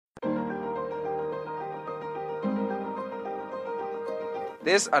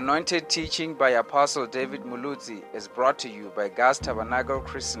This anointed teaching by Apostle David Muluzi is brought to you by God's Tabernacle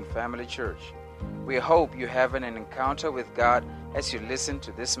Christian Family Church. We hope you have an encounter with God as you listen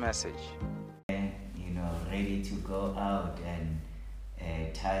to this message. Ready to go out and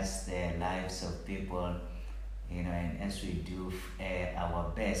touch the lives of people, and as we do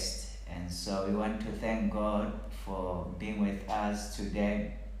our best. And so we want to thank God for being with us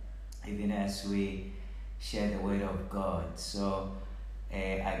today, even as we share the word of God. So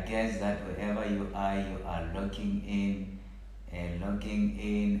I guess that wherever you are looking in, and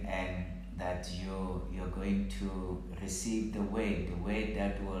that you're going to receive the word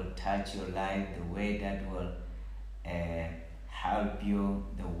that will touch your life, the word that will help you,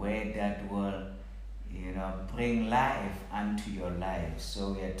 the word that will bring life unto your life.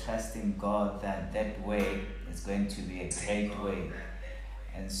 So we are trusting God that way is going to be a great way.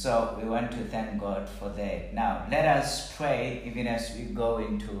 And so we want to thank God for that. Now, let us pray even as we go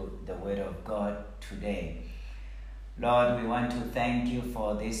into the Word of God today. Lord, we want to thank you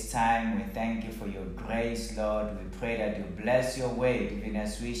for this time. We thank you for your grace, Lord. We pray that you bless your word even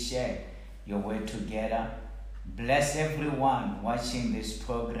as we share your word together. Bless everyone watching this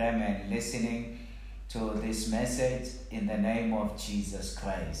program and listening to this message in the name of Jesus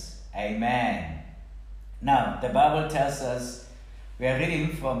Christ. Amen. Now, the Bible tells us, we are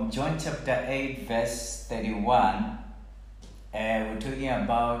reading from John chapter 8, verse 31. We're talking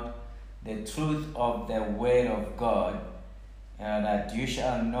about the truth of the word of God, that you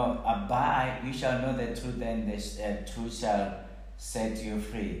shall know the truth, and the truth shall set you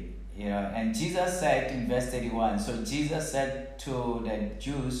free. And Jesus said in verse 31, so Jesus said to the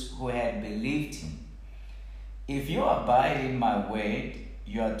Jews who had believed him, if you abide in my word,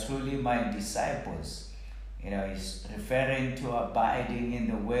 you are truly my disciples. He's referring to abiding in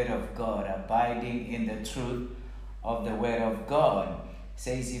the word of God, abiding in the truth of the word of God. He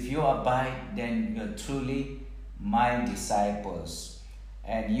says, if you abide, then you're truly my disciples.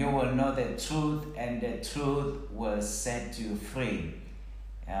 And you will know the truth, and the truth will set you free.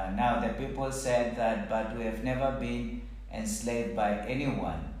 Now the people said that, but we have never been enslaved by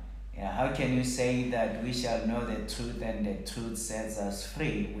anyone. How can you say that we shall know the truth and the truth sets us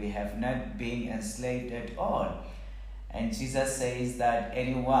free? We have not been enslaved at all. And Jesus says that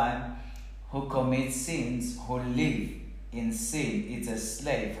anyone who commits sins, who live in sin, is a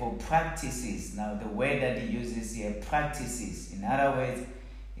slave, who practices. Now the word that he uses here, practices. In other words,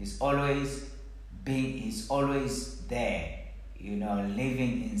 he's always there,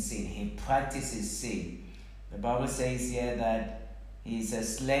 living in sin. He practices sin. The Bible says here that he's a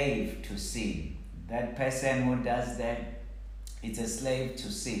slave to sin. That person who does that is a slave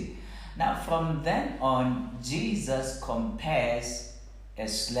to sin. Now from then on, Jesus compares a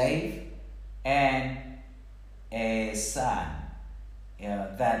slave and a son.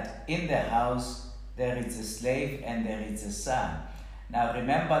 That in the house there is a slave and there is a son. Now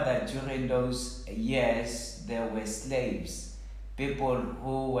remember that during those years there were slaves, people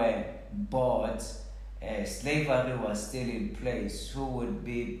who were bought. Slavery was still in place, who would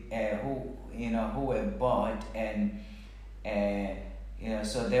be who were bought, and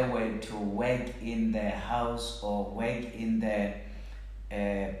so they were to work in the house or work in the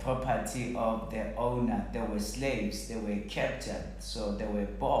property of the owner. They were slaves, they were captured, so they were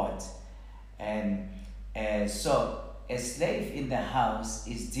bought. And so a slave in the house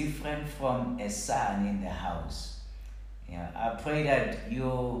is different from a son in the house. I pray that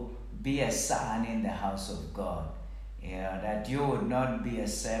you be a son in the house of God, that you would not be a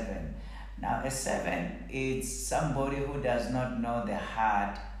servant. Now, a servant is somebody who does not know the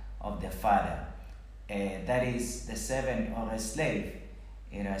heart of the father. That is the servant or a slave.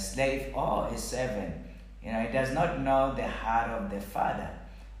 A slave or a servant, he does not know the heart of the father.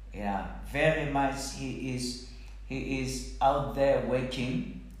 Very much he is out there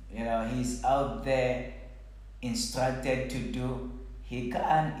working. He's out there instructed to do. He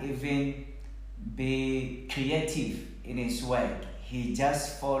can't even be creative in his work. He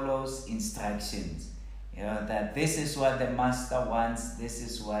just follows instructions. That this is what the master wants, this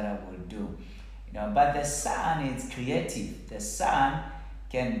is what I will do. But the son is creative. The son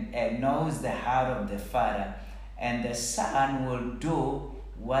knows the heart of the father, and the son will do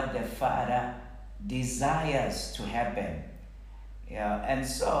what the father desires to happen. And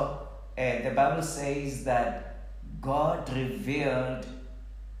so the Bible says that God revealed,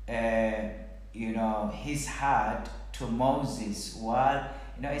 his heart to Moses. While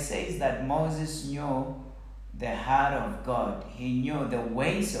it says that Moses knew the heart of God. He knew the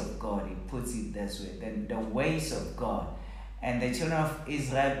ways of God. He puts it this way: the ways of God. And the children of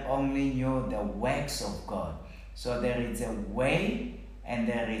Israel only knew the works of God. So there is a way and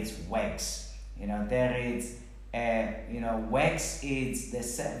there is works. There is, works is the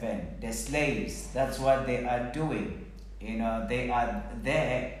 7, the slaves. That's what they are doing. They are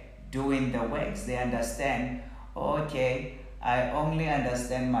there doing the works. They understand, okay, I only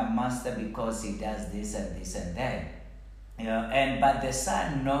understand my master because he does this and this and that. But the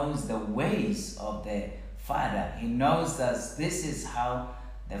son knows the ways of the father. He knows that this is how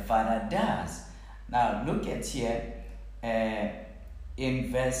the father does. Now look at here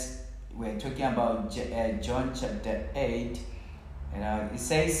in verse, we're talking about John chapter 8. It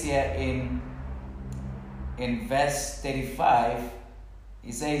says here in verse 35,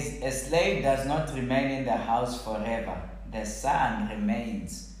 it says, a slave does not remain in the house forever. The son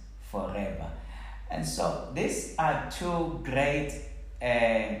remains forever. And so these are two great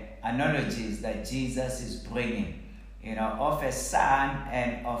analogies that Jesus is bringing, of a son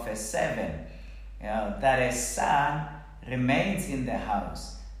and of a servant. That a son remains in the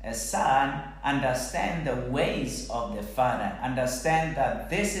house. A son understands the ways of the father, understand that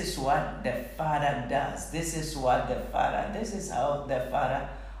this is what the father does. This is how the father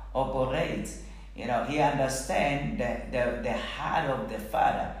operates. He understands the heart of the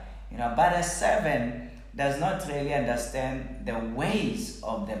father. But a servant does not really understand the ways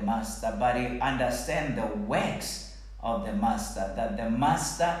of the master, but he understands the works of the master. That the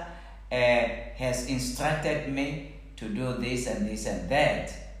master has instructed me to do this and this and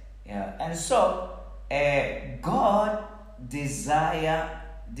that. And so God desire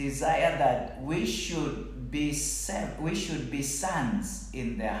that we should be sons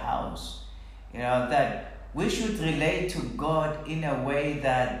in the house. That we should relate to God in a way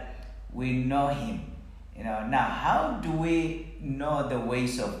that we know Him. Now how do we know the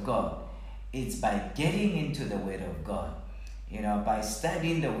ways of God? It's by getting into the Word of God. By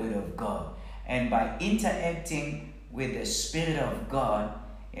studying the Word of God and by interacting with the Spirit of God.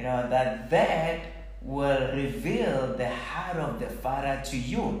 That will reveal the heart of the Father to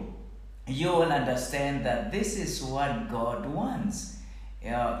you. You will understand that this is what God wants.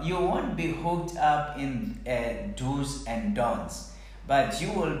 You won't be hooked up in do's and don'ts, but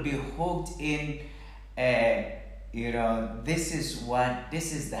you will be hooked in, this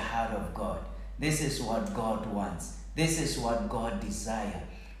is the heart of God. This is what God wants. This is what God desires.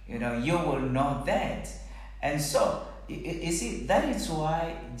 You will know that. And so, you see, that is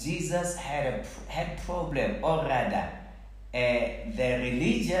why Jesus had problem, or rather, the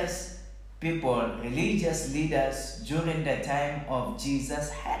religious people, religious leaders during the time of Jesus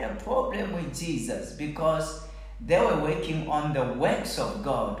had a problem with Jesus because they were working on the works of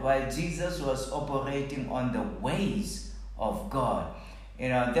God while Jesus was operating on the ways of God. They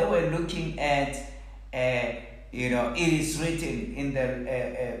were looking at, it is written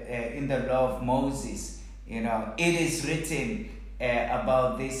in the law of Moses. It is written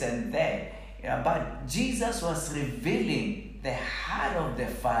about this and that. But Jesus was revealing the heart of the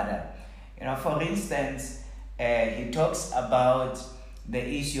Father. For instance, he talks about the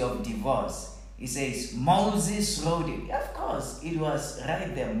issue of divorce. He says, Moses wrote it. Of course, it was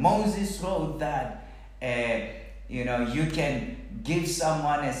right there. Moses wrote that, you can give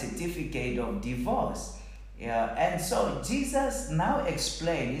someone a certificate of divorce. And so Jesus now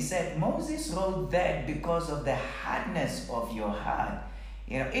explained, he said, Moses wrote that because of the hardness of your heart.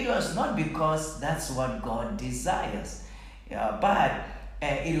 It was not because that's what God desires, but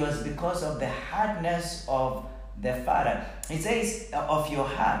it was because of the hardness of the Father. He says of your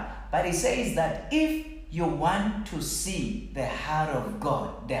heart, but he says that if you want to see the heart of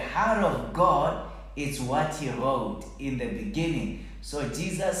God is what he wrote in the beginning. So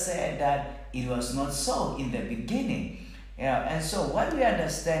Jesus said that it was not so in the beginning. And so what we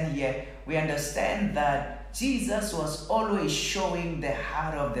understand here, we understand that Jesus was always showing the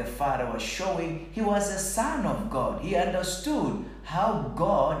heart of the Father, was showing he was a son of God. He understood how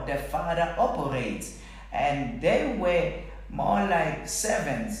God the Father operates. And they were more like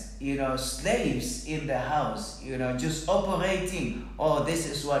servants, slaves in the house, just operating. Oh, this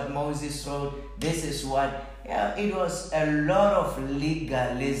is what Moses wrote. This is what, it was a lot of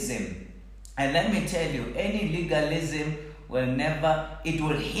legalism. And let me tell you, any legalism will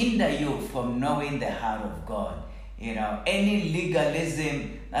hinder you from knowing the heart of God. Any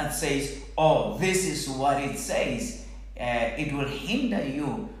legalism that says, oh, this is what it says, it will hinder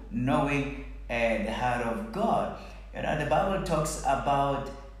you knowing the heart of God. The Bible talks about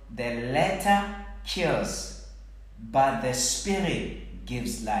the letter kills, but the Spirit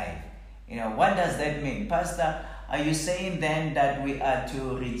gives life. What does that mean? Pastor, are you saying then that we are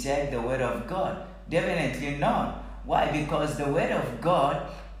to reject the Word of God? Definitely not. Why? Because the Word of God,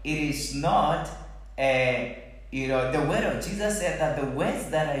 it is not the word of Jesus said that the words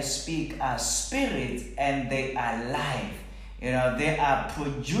that I speak are spirit and they are life. They are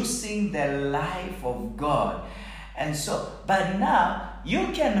producing the life of God. And so, but now you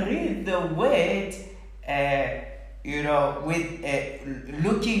can read the word, with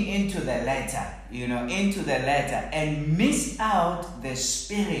looking into the letter, and miss out the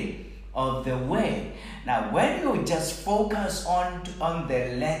spirit of the word. Now, when you just focus on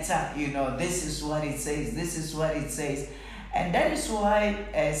the letter, this is what it says, this is what it says. And that is why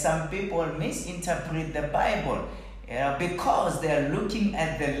some people misinterpret the Bible, because they are looking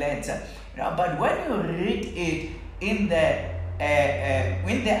at the letter. But when you read it in the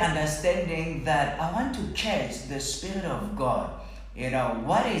understanding that I want to catch the Spirit of God,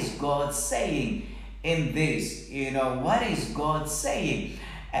 what is God saying in this? What is God saying?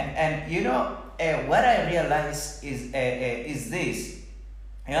 And what I realize is this.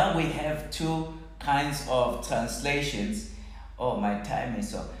 We have two kinds of translations. Oh, my time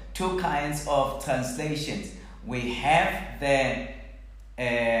is up. Two kinds of translations. We have the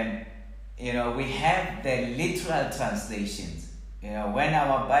literal translations. When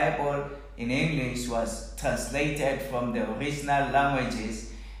our Bible in English was translated from the original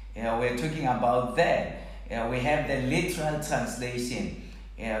languages, we're talking about that. We have the literal translation.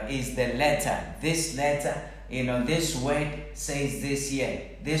 Is the letter. This letter, this word says this here.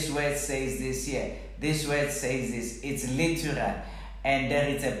 This word says this here. This word says this. It's literal. And there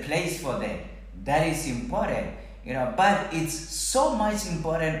is a place for that. That is important. But it's so much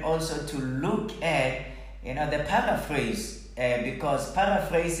important also to look at, the paraphrase. Because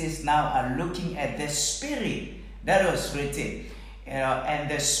paraphrases now are looking at the spirit that was written. And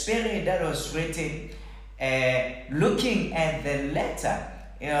the spirit that was written, looking at the letter.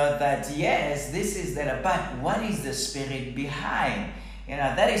 That yes, this is the, but what is the spirit behind?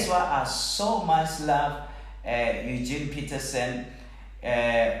 That is why I so much love Eugene Peterson,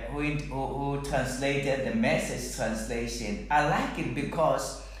 who translated the Message translation. I like it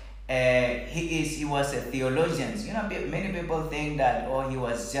because he was a theologian. Many people think that he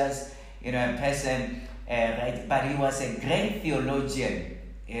was just a person, right? But he was a great theologian,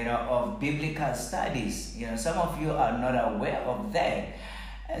 of biblical studies. Some of you are not aware of that.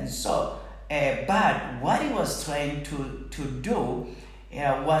 And so, but what he was trying to do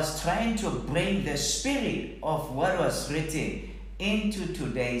was trying to bring the spirit of what was written into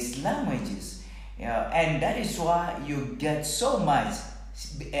today's languages. And that is why you get so much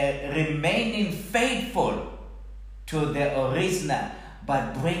remaining faithful to the original,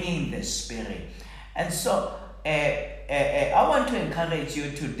 but bringing the spirit. And so, I want to encourage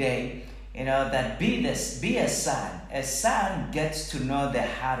you today, that be a son. A son gets to know the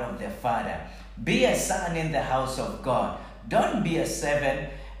heart of the Father. Be a son in the house of God. Don't be a servant.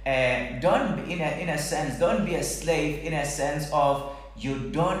 Don't in a sense. Don't be a slave in a sense of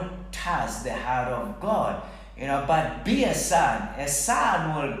you don't touch the heart of God. But be a son. A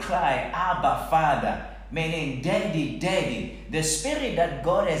son will cry, Abba, Father, meaning Daddy, Daddy. The spirit that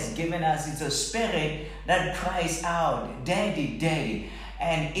God has given us is a spirit that cries out, Daddy, Daddy.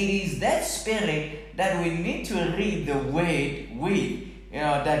 And it is that spirit that we need to read the word with,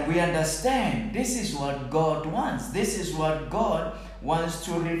 that we understand this is what God wants. This is what God wants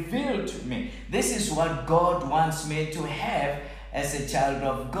to reveal to me. This is what God wants me to have as a child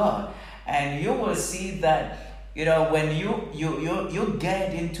of God. And you will see that, when you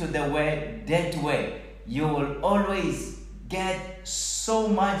get into the word that way, you will always get so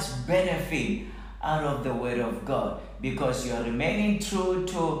much benefit out of the word of God, because you are remaining true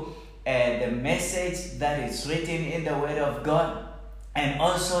to the message that is written in the word of God, and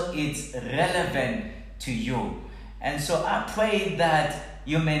also it's relevant to you. And so I pray that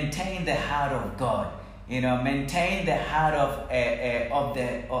you maintain the heart of God. Maintain the heart of the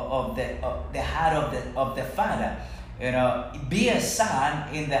heart of the Father. Be a son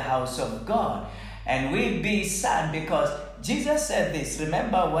in the house of God, and we be son because Jesus said this.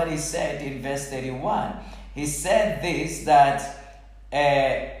 Remember what he said in verse 31. He said this, that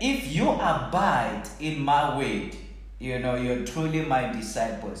if you abide in my word, you're truly my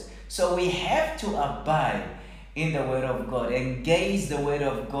disciples. So we have to abide in the word of God, engage the word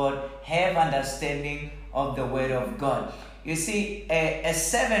of God, have understanding of the word of God. You see, a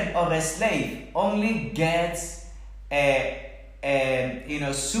servant or a slave only gets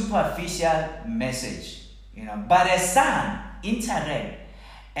superficial message, but a son interacts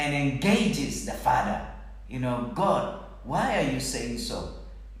and engages the Father. God, why are you saying so?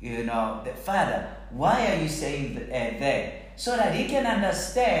 The Father, why are you saying that? So that he can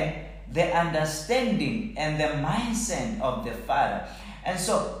understand the understanding and the mindset of the Father. And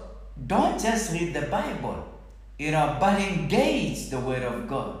so, don't just read the Bible. but engage the Word of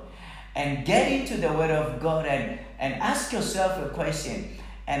God. And get into the Word of God and ask yourself a question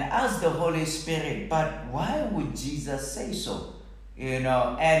and ask the Holy Spirit, but why would Jesus say so?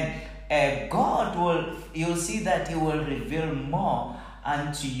 And God you'll see that He will reveal more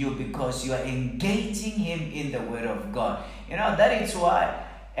unto you because you are engaging Him in the Word of God. That is why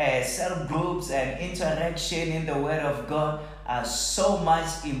cell groups and interaction in the Word of God are so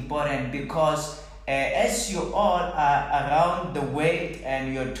much important, because as you all are around the Word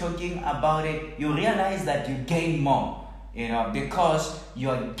and you're talking about it, you realize that you gain more, because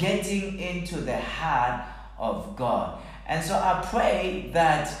you're getting into the heart of God. And so I pray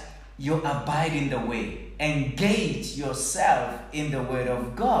that you abide in the Way. Engage yourself in the Word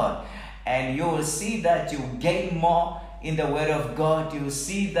of God, and you will see that you gain more in the Word of God. You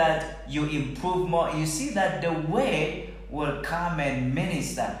see that you improve more. You see that the Word will come and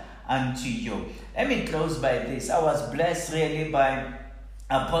minister unto you. Let me close by this. I was blessed really by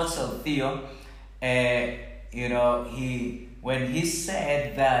Apostle Theo. When he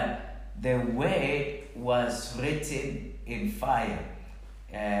said that the Word was written in fire,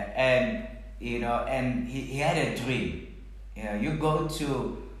 and he had a dream. You go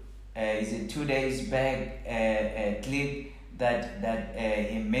to is it 2 days back a clip that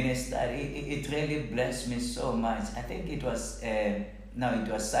he ministered. It really blessed me so much. I think it was it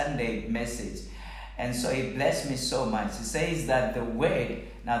was Sunday message, and so it blessed me so much. He says that the Word,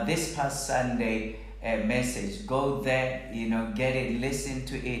 now this past Sunday message, go there, get it, listen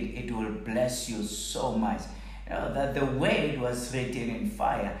to it. It will bless you so much. That the Word was written in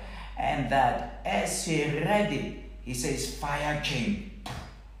fire, and that as he read it, he says fire came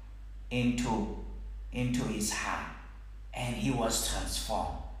into his heart, and he was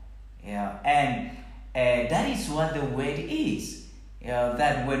transformed. And that is what the Word is.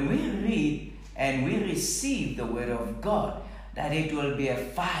 That when we read and we receive the Word of God, that it will be a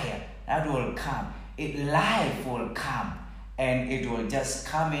fire that will come. Life will come, and it will just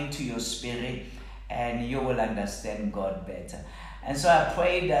come into your spirit, and you will understand God better. And so I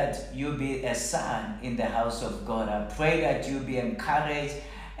pray that you be a son in the house of God. I pray that you be encouraged,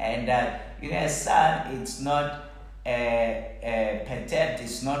 and that a son, it's not perturbed,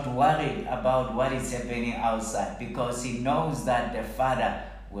 is not worried about what is happening outside, because he knows that the Father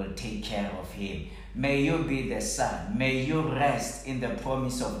will take care of him. May you be the son. May you rest in the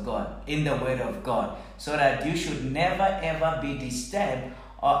promise of God, in the Word of God, so that you should never ever be disturbed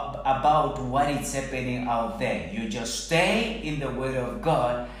about what is happening out there. You just stay in the Word of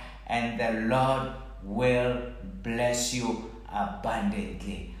God, and the Lord will bless you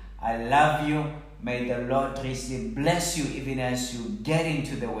abundantly. I love you. May the Lord richly bless you even as you get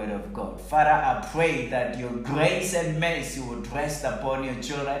into the Word of God. Father, I pray that your grace and mercy would rest upon your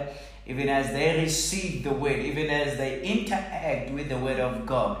children, even as they receive the Word, even as they interact with the Word of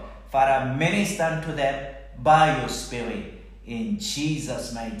God. Father, minister unto them by your Spirit. In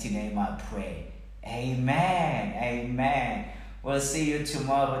Jesus' mighty name I pray. Amen. Amen. We'll see you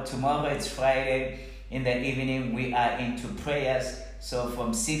tomorrow. Tomorrow it's Friday. In the evening we are into prayers. So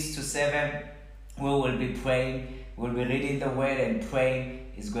from 6 to 7 we will be praying. We'll be reading the Word and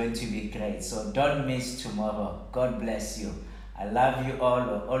praying. It's going to be great. So don't miss tomorrow. God bless you. I love you all.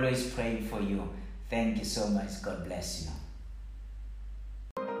 We're always praying for you. Thank you so much. God bless you.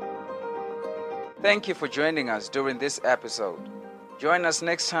 Thank you for joining us during this episode. Join us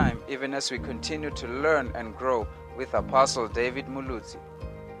next time, even as we continue to learn and grow with Apostle David Muluzi.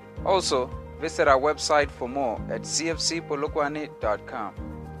 Also, visit our website for more at cfcpolokwane.com.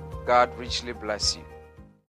 God richly bless you.